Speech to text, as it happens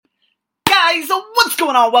guys, what's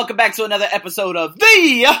going on? Welcome back to another episode of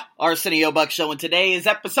the Arsenio Buck Show, and today is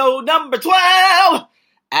episode number 12,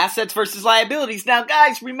 Assets versus Liabilities. Now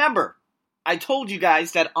guys, remember, I told you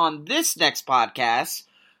guys that on this next podcast,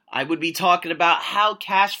 I would be talking about how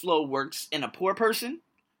cash flow works in a poor person,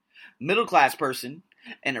 middle class person,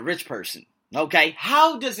 and a rich person. Okay,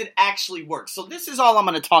 how does it actually work? So this is all I'm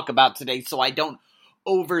going to talk about today, so I don't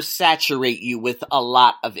oversaturate you with a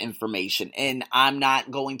lot of information. And I'm not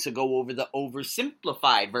going to go over the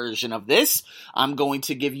oversimplified version of this. I'm going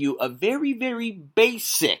to give you a very, very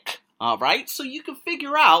basic, all right? So you can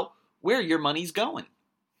figure out where your money's going.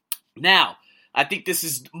 Now, I think this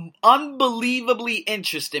is unbelievably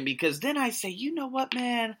interesting because then I say, you know what,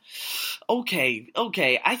 man? Okay,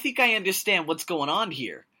 I think I understand what's going on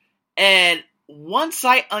here. And once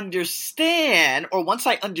I understood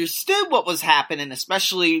what was happening,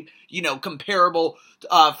 especially, comparable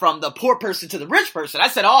from the poor person to the rich person, I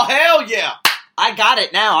said, oh, hell yeah, I got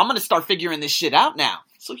it now. I'm going to start figuring this shit out now.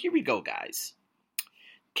 So here we go, guys.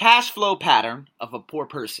 Cash flow pattern of a poor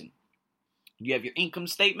person. You have your income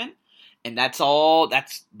statement, and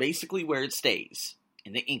that's basically where it stays,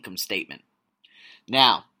 in the income statement.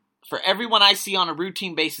 Now, for everyone I see on a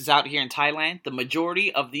routine basis out here in Thailand, the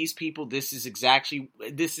majority of these people, this is exactly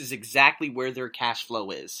where their cash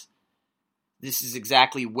flow is. This is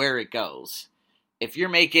exactly where it goes. If you're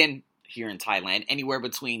making, here in Thailand, anywhere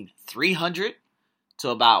between 300 to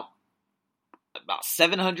about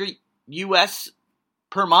 700 US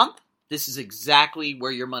per month, this is exactly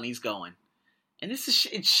where your money's going. And it's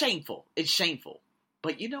shameful. It's shameful.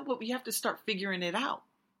 But you know what? We have to start figuring it out.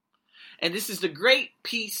 And this is the great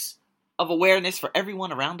piece of awareness for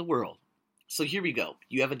everyone around the world. So here we go.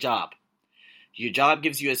 You have a job. Your job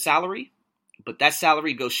gives you a salary, but that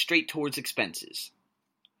salary goes straight towards expenses.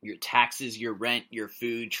 Your taxes, your rent, your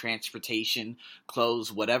food, transportation,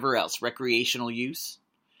 clothes, whatever else, recreational use.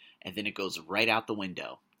 And then it goes right out the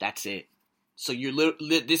window. That's it. So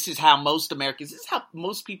this is how most Americans, this is how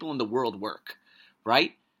most people in the world work,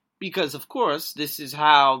 right? Because, of course, this is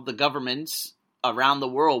how the governments around the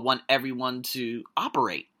world want everyone to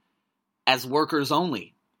operate, as workers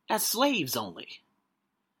only, as slaves only.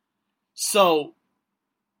 So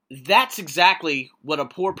that's exactly what a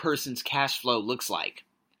poor person's cash flow looks like.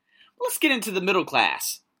 Let's get into the middle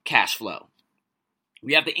class cash flow.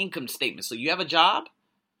 We have the income statement. So you have a job,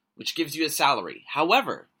 which gives you a salary.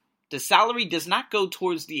 However, the salary does not go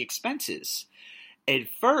towards the expenses. It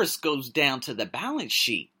first goes down to the balance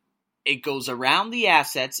sheet. It goes around the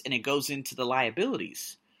assets and it goes into the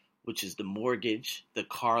liabilities, which is the mortgage, the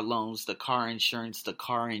car loans, the car insurance, the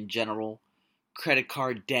car in general, credit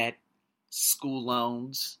card debt, school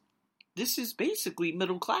loans. This is basically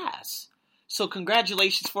middle class. So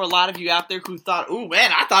congratulations for a lot of you out there who thought, oh man,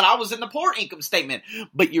 I thought I was in the poor income statement.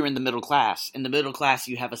 But you're in the middle class. In the middle class,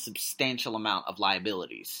 you have a substantial amount of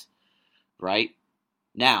liabilities, right?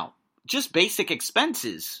 Now, just basic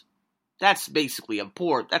expenses. That's basically a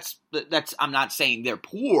poor. That's. I'm not saying they're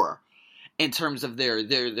poor in terms of their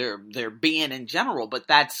being in general, but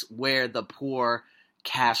that's where the poor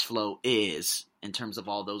cash flow is in terms of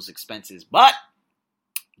all those expenses. But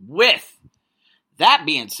with that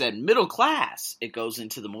being said, middle class, it goes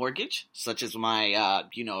into the mortgage, such as my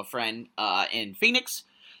a friend in Phoenix.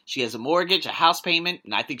 She has a mortgage, a house payment,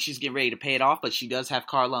 and I think she's getting ready to pay it off. But she does have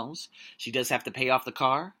car loans. She does have to pay off the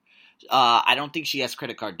car. I don't think she has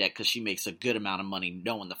credit card debt because she makes a good amount of money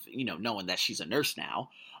knowing that she's a nurse now.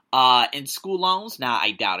 And school loans, now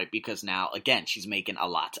I doubt it because now, again, she's making a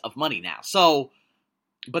lot of money now. So,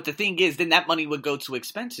 but the thing is, then that money would go to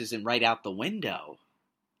expenses and right out the window.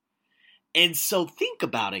 And so think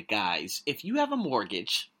about it, guys. If you have a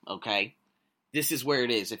mortgage, okay, this is where it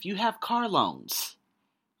is. If you have car loans,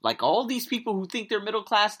 like all these people who think they're middle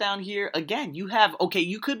class down here, again,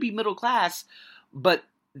 you could be middle class, but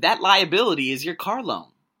that liability is your car loan.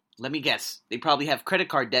 Let me guess. They probably have credit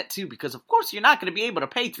card debt too, because of course you're not going to be able to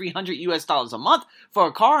pay $300 US a month for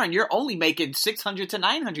a car, and you're only making $600 to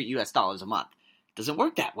 $900 US a month. Doesn't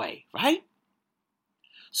work that way, right?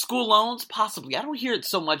 School loans, possibly. I don't hear it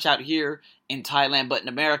so much out here in Thailand, but in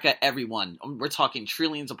America, everyone. We're talking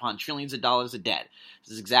trillions upon trillions of dollars of debt.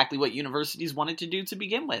 This is exactly what universities wanted to do to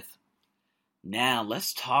begin with. Now,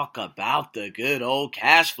 let's talk about the good old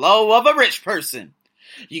cash flow of a rich person.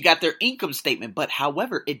 You got their income statement, but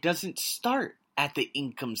however, it doesn't start at the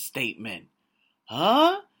income statement.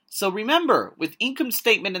 Huh? So remember, with income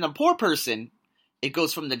statement in a poor person, it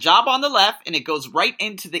goes from the job on the left and it goes right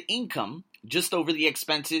into the income, just over the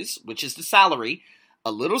expenses, which is the salary,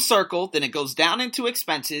 a little circle, then it goes down into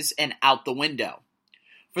expenses and out the window.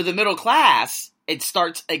 For the middle class, It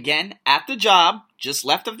starts again at the job, just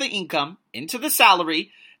left of the income, into the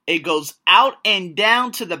salary. It goes out and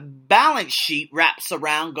down to the balance sheet, wraps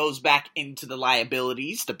around, goes back into the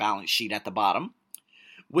liabilities, the balance sheet at the bottom,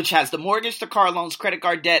 which has the mortgage, the car loans, credit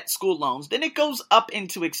card debt, school loans. Then it goes up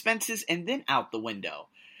into expenses and then out the window.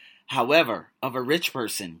 However, of a rich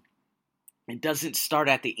person, it doesn't start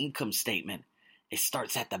at the income statement. It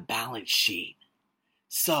starts at the balance sheet.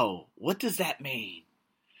 So, what does that mean?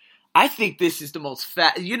 I think this is the most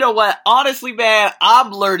you know what? Honestly, man,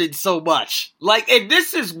 I'm learning so much. And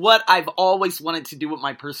this is what I've always wanted to do with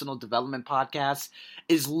my personal development podcast,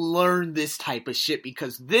 is learn this type of shit,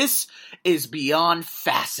 because this is beyond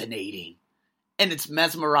fascinating. And it's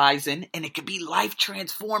mesmerizing, and it could be life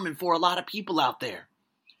transforming for a lot of people out there.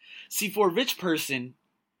 See, for a rich person,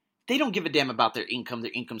 they don't give a damn about their income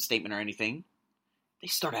statement or anything. They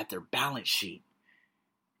start at their balance sheet.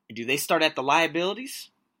 And do they start at the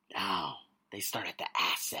liabilities? No, they start at the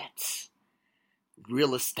assets.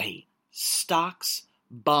 Real estate, stocks,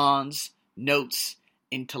 bonds, notes,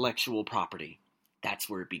 intellectual property. That's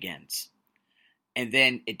where it begins. And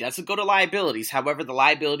then it doesn't go to liabilities. However, the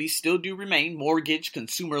liabilities still do remain: mortgage,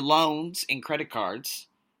 consumer loans, and credit cards.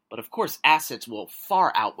 But of course, assets will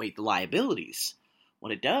far outweigh the liabilities.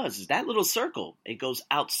 What it does is that little circle, it goes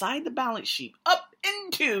outside the balance sheet, up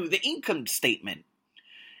into the income statement.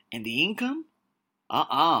 And the income?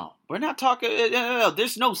 We're not talking, no,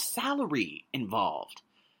 there's no salary involved.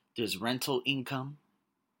 There's rental income,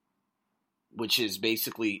 which is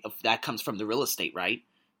basically, that comes from the real estate, right?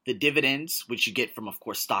 The dividends, which you get from, of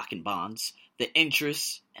course, stock and bonds, the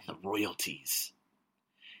interest, and the royalties.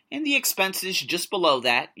 And the expenses, just below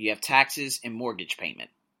that, you have taxes and mortgage payment.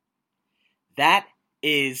 That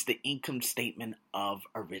is the income statement of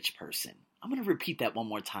a rich person. I'm going to repeat that one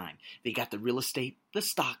more time. They got the real estate, the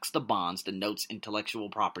stocks, the bonds, the notes, intellectual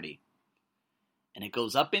property. And it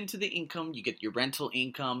goes up into the income. You get your rental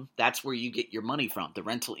income. That's where you get your money from. The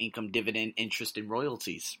rental income, dividend, interest, and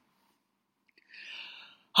royalties.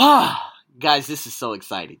 Guys, this is so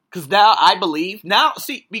exciting. Because now I believe,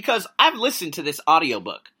 because I've listened to this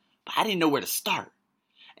audiobook, but I didn't know where to start.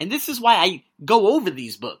 And this is why I go over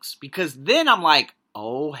these books. Because then I'm like,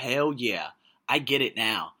 oh, hell yeah. I get it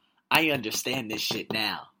now. I understand this shit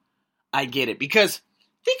now. I get it. Because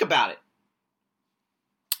think about it.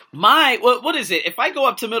 What is it? If I go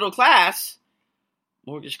up to middle class,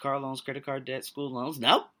 mortgage, car loans, credit card debt, school loans.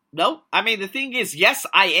 Nope. I mean, the thing is, yes,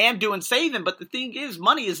 I am doing saving, but the thing is,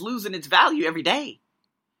 money is losing its value every day.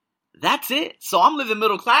 That's it. So I'm living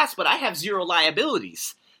middle class, but I have zero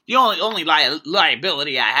liabilities. The only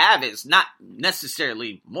liability I have is not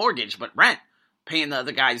necessarily mortgage, but rent. Paying the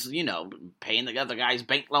other guy's, paying the other guy's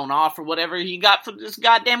bank loan off or whatever he got for this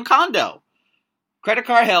goddamn condo. Credit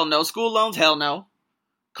card, hell no. School loans, hell no.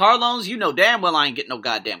 Car loans, damn well I ain't getting no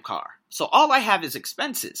goddamn car. So all I have is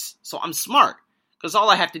expenses. So I'm smart. Because all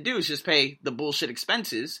I have to do is just pay the bullshit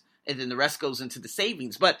expenses, and then the rest goes into the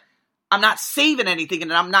savings. But I'm not saving anything,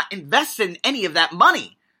 and I'm not investing any of that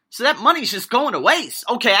money. So that money's just going to waste.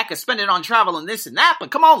 Okay, I could spend it on travel and this and that,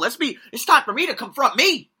 but come on, it's time for me to confront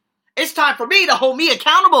me. It's time for me to hold me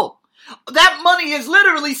accountable. That money is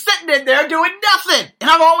literally sitting in there doing nothing. And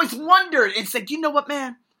I've always wondered and said, you know what,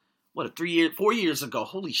 man? 4 years ago,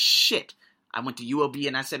 holy shit. I went to UOB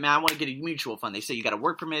and I said, man, I want to get a mutual fund. They said, you got a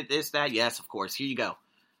work permit, this, that. Yes, of course. Here you go.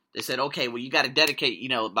 They said, okay, well, you got to dedicate,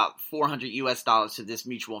 about $400 US to this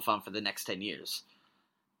mutual fund for the next 10 years.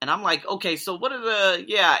 And I'm like, okay, so what are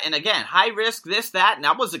and again, high risk, this, that. And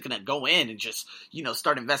I wasn't going to go in and just,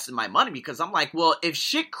 start investing my money, because I'm like, well, if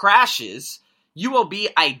shit crashes, UOB,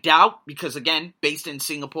 I doubt, because again, based in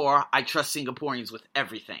Singapore, I trust Singaporeans with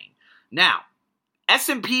everything. Now,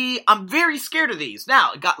 S&P, I'm very scared of these.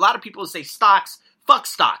 Now, got a lot of people who say stocks, fuck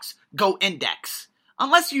stocks, go index.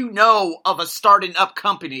 Unless you know of a starting up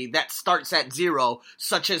company that starts at zero,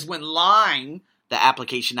 such as when Line, the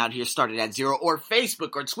application out here, started at zero, or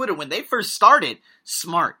Facebook or Twitter, when they first started,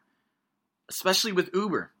 smart. Especially with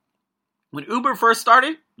Uber. When Uber first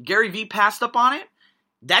started, Gary Vee passed up on it.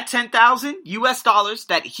 That 10,000 US dollars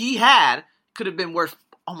that he had could have been worth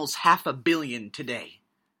almost $500 million today.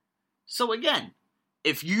 So again,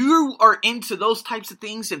 if you are into those types of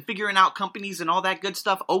things and figuring out companies and all that good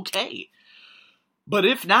stuff, okay. But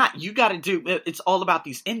if not, you got to it's all about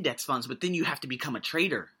these index funds, but then you have to become a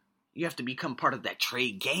trader. You have to become part of that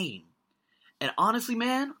trade game. And honestly,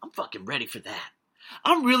 man, I'm fucking ready for that.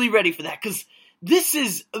 I'm really ready for that, because this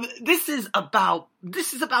is about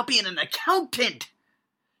being an accountant.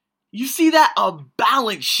 You see that? A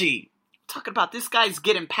balance sheet. Talking about this guy's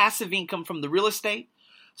getting passive income from the real estate,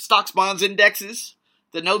 stocks, bonds, indexes,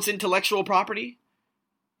 the notes, intellectual property.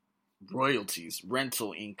 royalties,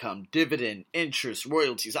 rental income, dividend, interest,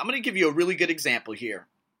 royalties. I'm going to give you a really good example here.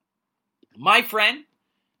 My friend,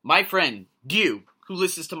 you, who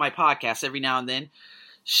listens to my podcast every now and then,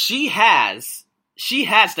 she has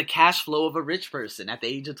the cash flow of a rich person at the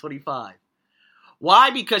age of 25.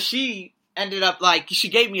 Why? Because she ended up, she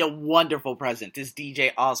gave me a wonderful present, this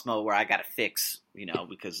DJ Osmo, where I got to fix,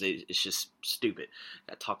 because it's just stupid.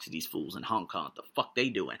 I talk to these fools in Hong Kong. What the fuck they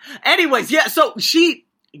doing? Anyways, yeah, so she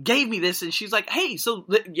gave me this, and she's like, hey, so,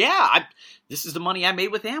 this is the money I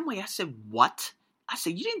made with Amway. I said, what? I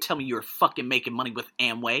said, you didn't tell me you were fucking making money with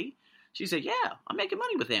Amway. She said, yeah, I'm making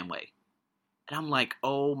money with Amway. And I'm like,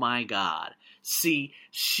 oh my God. See,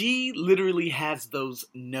 she literally has those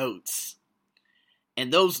notes.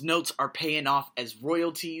 And those notes are paying off as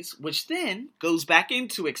royalties, which then goes back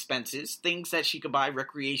into expenses, things that she could buy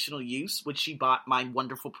recreational use, which she bought my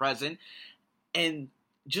wonderful present. And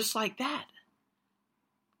just like that,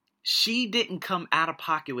 she didn't come out of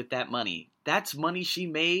pocket with that money. That's money she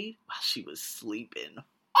made while she was sleeping.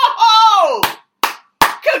 Oh!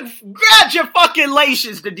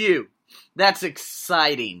 Congratulations to you. That's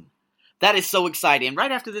exciting. That is so exciting. And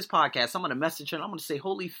right after this podcast, I'm going to message her and I'm going to say,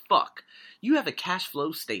 holy fuck, you have a cash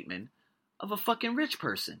flow statement of a fucking rich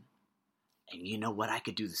person. And you know what? I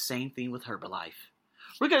could do the same thing with Herbalife.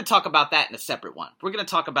 We're going to talk about that in a separate one.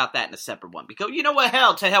 Because you know what?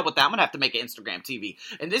 To hell with that. I'm going to have to make an Instagram TV.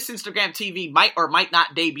 And this Instagram TV might or might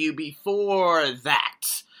not debut before that.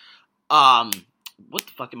 What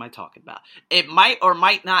the fuck am I talking about? It might or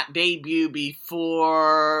might not debut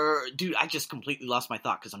before... Dude, I just completely lost my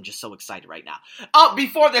thought because I'm just so excited right now. Oh,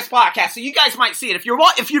 before this podcast. So you guys might see it. If you're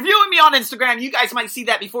viewing me on Instagram, you guys might see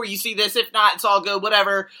that before you see this. If not, it's all good,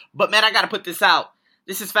 whatever. But man, I gotta put this out.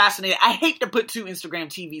 This is fascinating. I hate to put 2 Instagram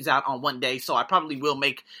TVs out on one day, so I probably will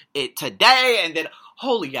make it today, and then,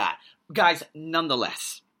 holy God. Guys,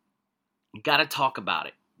 nonetheless, we gotta talk about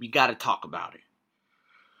it.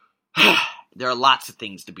 There are lots of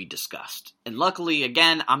things to be discussed. And luckily,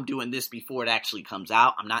 again, I'm doing this before it actually comes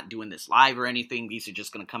out. I'm not doing this live or anything. These are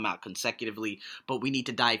just going to come out consecutively. But we need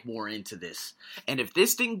to dive more into this. And if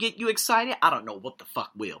this didn't get you excited, I don't know what the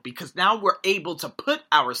fuck will. Because now we're able to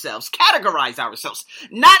categorize ourselves.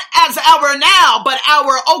 Not as our now, but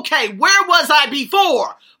our, okay, where was I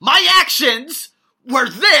before? My actions were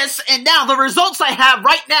this, and now the results I have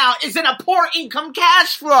right now is in a poor income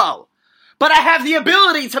cash flow. But I have the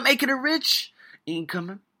ability to make it a rich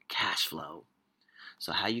income cash flow.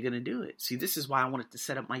 So how are you going to do it? See, this is why I wanted to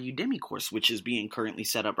set up my Udemy course, which is being currently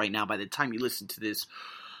set up right now. By the time you listen to this,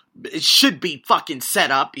 it should be fucking set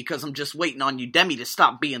up because I'm just waiting on Udemy to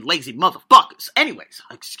stop being lazy motherfuckers. Anyways,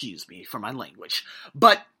 excuse me for my language.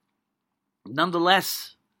 But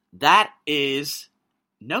nonetheless, that is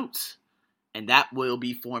notes. And that will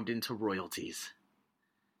be formed into royalties.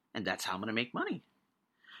 And that's how I'm going to make money.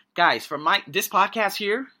 Guys, for this podcast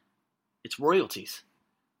here, it's royalties.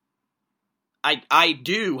 I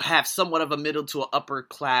do have somewhat of a middle to upper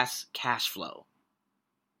class cash flow.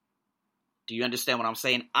 Do you understand what I'm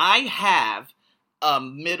saying? I have a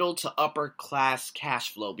middle to upper class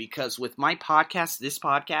cash flow because with my podcast, this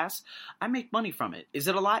podcast, I make money from it. Is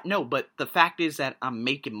it a lot? No, but the fact is that I'm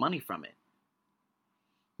making money from it.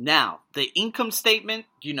 Now, the income statement,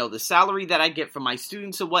 the salary that I get from my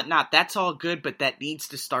students and whatnot, that's all good, but that needs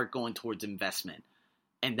to start going towards investment.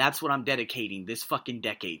 And that's what I'm dedicating this fucking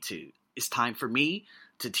decade to. It's time for me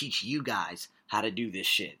to teach you guys how to do this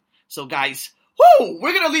shit. So guys,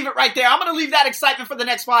 we're going to leave it right there. I'm going to leave that excitement for the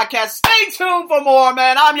next podcast. Stay tuned for more,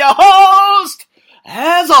 man. I'm your host,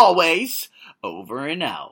 as always, over and out.